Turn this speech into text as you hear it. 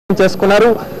చేసుకున్నారు.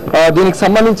 దీనికి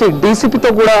సంబంధించి డీసీపీతో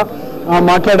కూడా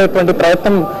మాట్లాడేటువంటి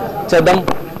ప్రయత్నం చేద్దాం.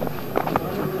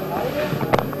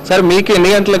 సార్, మీకు ఎన్ని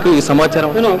గంటలకు ఈ సమాచారం?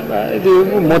 ఇది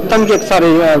మొత్తానికి ఒకసారి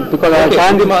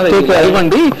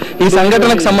ఇవ్వండి. ఈ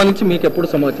సంఘటనకు సంబంధించి మీకు ఎప్పుడు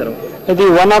సమాచారం? ఇది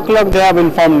 1 o'clock they have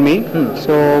informed me.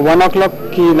 So 1 o'clock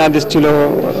కి నా దృష్టిలో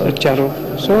వచ్చారు.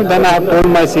 So then I have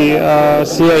told my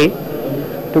CI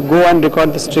to go and record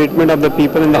the statement of the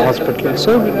people in the hospital.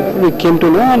 So we came to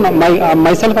know,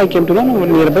 myself I came to know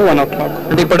nearby 1 o'clock.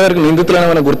 అంటే ఇప్పటివరకు నిందితులను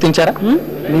ఏమైనా గుర్తించారా?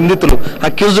 నిందితులు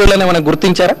అక్యూజ్డ్లను ఏమైనా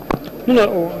గుర్తించారా? No,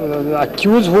 the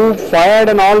accused who fired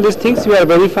and all these things we are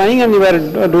verifying and we are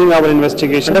doing our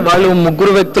investigation. అంటే వాళ్ళు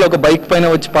ముగ్గురు వ్యక్తులు ఒక బైక్ పైన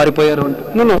వచ్చి పారిపోయారు అంటే?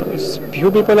 No, few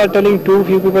people are telling 2,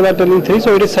 few people are telling 3,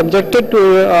 so it is subjected to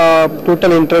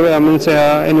total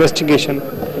investigation.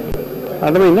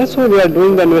 So we are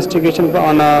doing the investigation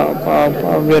on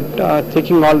we are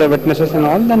taking all the witnesses and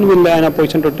all. Then we will be in a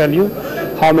position to tell you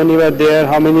how many were there,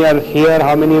 how many are here,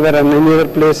 how many were in any other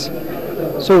place.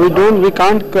 So we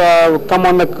can't come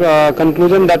on the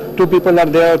conclusion that 2 people are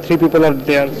there, 3 people are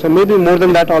there. So maybe more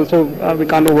than that also we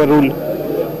can't overrule.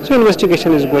 So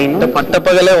investigation is going on.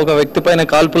 పట్టపగలే ఒక వ్యక్తి పైన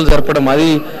కాల్పులు జరపడం అది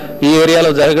ఈ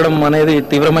ఏరియాలో జరగడం అనేది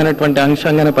తీవ్రమైనటువంటి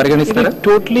అంశంగానే పరిగణిస్తారు.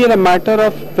 Totally a matter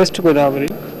of West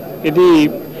Godavari. ఇది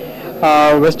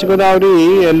వెస్ట్ గోదావరి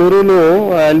ఎల్లూరు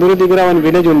దగ్గర ఒక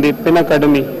విలేజ్ ఉంది,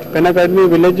 పెనకడమి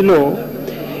విలేజ్లో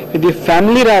ఇది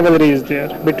family రావలరీ is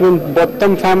there between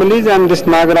బొత్తం families and this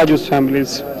నాగరాజుస్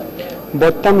families.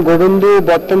 బొత్తం Govindu,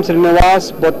 బొత్తం Srinivas,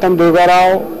 బొత్తం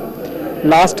Durgarao.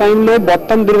 Last టైంలో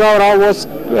బొత్తం Durgarao was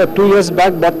 2 years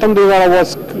back బొత్తం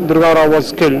Durgarao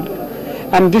was killed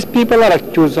and this people are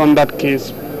accused on that case.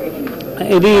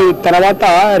 ఇది తర్వాత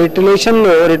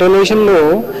రిటర్నేషన్లో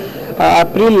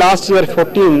April last year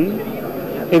 14,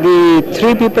 the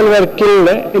 3 people were killed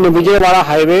in Vijayawada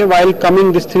highway while coming.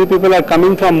 These 3 people are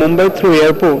coming from Mumbai through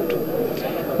airport.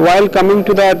 While coming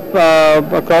to that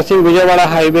crossing Vijayawada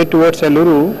highway towards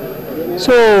Elluru.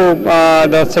 So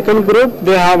the second group,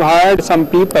 they have hired some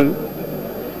people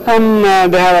and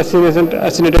they have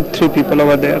assassinated 3 people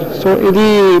over there. So ఇది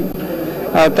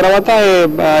తర్వాత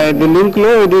link లో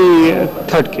ఇది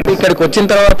third case. ఇక్కడికి వచ్చిన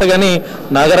తర్వాత కానీ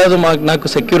నాగరాజు నాకు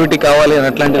security కావాలి అని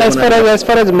అట్లాంటి as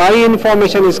far as my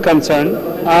information is concerned,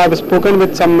 I have spoken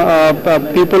with some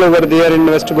people over there in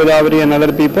West Godavari and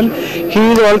other people. He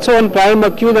is also on prime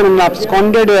accused and an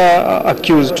absconded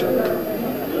accused.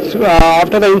 So,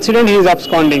 after the incident he is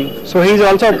absconding, so he is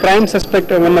also a prime suspect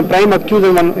when a prime accused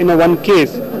in one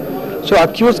case. So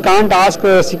accused can't ask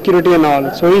security and all.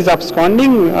 So he is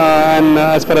absconding and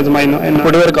as far as my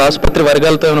ఇప్పటివరకు ఆసుపత్రి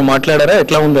వర్గాలతో ఏమైనా మాట్లాడారా?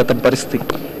 ఎట్లా ఉంది అతని పరిస్థితి?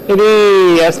 ఇది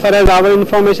as far as our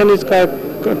information is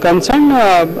concerned,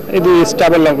 ఇది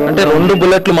స్టేబుల్ గా. అంటే 2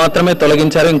 బుల్లెట్లు మాత్రమే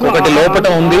తొలగించారు, ఇంకొకటి లోపట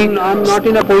ఉంది. I'm not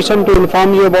in a position to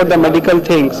inform you about the medical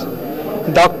things.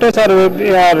 Doctors are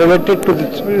related to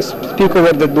speak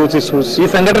over those issues. ఈ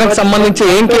సంఘటనకు సంబంధించి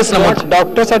ఏం కేసు నమోదు?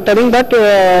 Doctors are telling that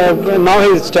now he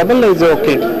is stable, he is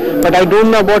okay. But I don't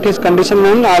know about his condition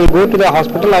and I'll go to the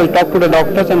hospital, I'll talk to the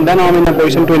doctors and then I'm in a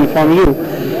position to inform you.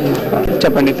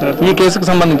 చెప్పండి sir. ఈ కేసుకు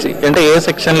సంబంధించి అంటే ఏ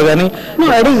సెక్షన్లు కానీ? No,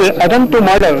 it is attempt to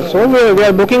murder. So we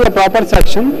are booking a proper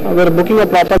section. We are booking a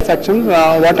proper section.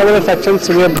 Whatever the sections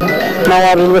we have, now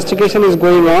our investigation is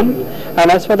going on. And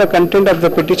as for the content of the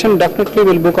petition, definitely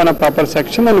we'll book on a proper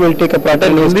section and we'll take a proper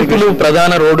investigation.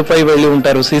 ప్రధాన రోడ్డుపై వెళ్ళి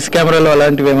ఉంటారు, CC కెమెరాలో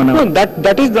అలాంటివి ఏమైనా? No,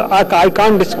 that is the I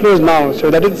can't disclose now. So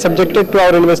that is subjected to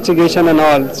our investigation and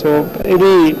all. So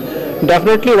ఇది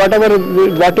definitely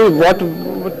what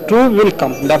true will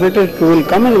come. Definitely true will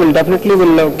come and will definitely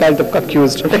catch the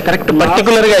accused. అంటే correct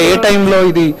particular గా ఏ time లో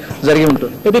ఇది జరిగి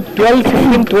ఉంటుంది? ఇది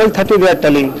 12:15, 12:30 they are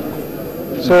telling.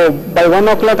 So by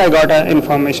 1 o'clock I got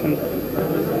information.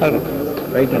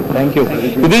 Thank you.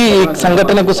 ఇది ఈ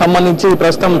సంఘటనకు సంబంధించి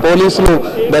ప్రస్తుతం పోలీసులు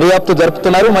దర్యాప్తు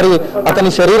జరుపుతున్నారు. మరి అతని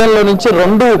శరీరంలో నుంచి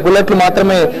 2 బుల్లెట్లు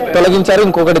మాత్రమే తొలగించారు,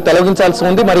 ఇంకొకటి తొలగించాల్సి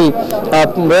ఉంది. మరి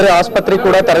వేరే ఆసుపత్రికి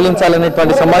కూడా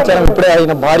తరలించాలనేటువంటి సమాచారం ఇప్పుడే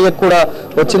ఆయన భార్యకు కూడా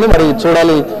వచ్చింది. మరి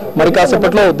చూడాలి, మరి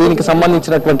కాసేపట్లో దీనికి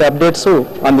సంబంధించినటువంటి అప్డేట్స్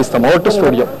అందిస్తాం. Over to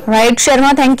studio. Right Sharma,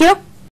 thank you.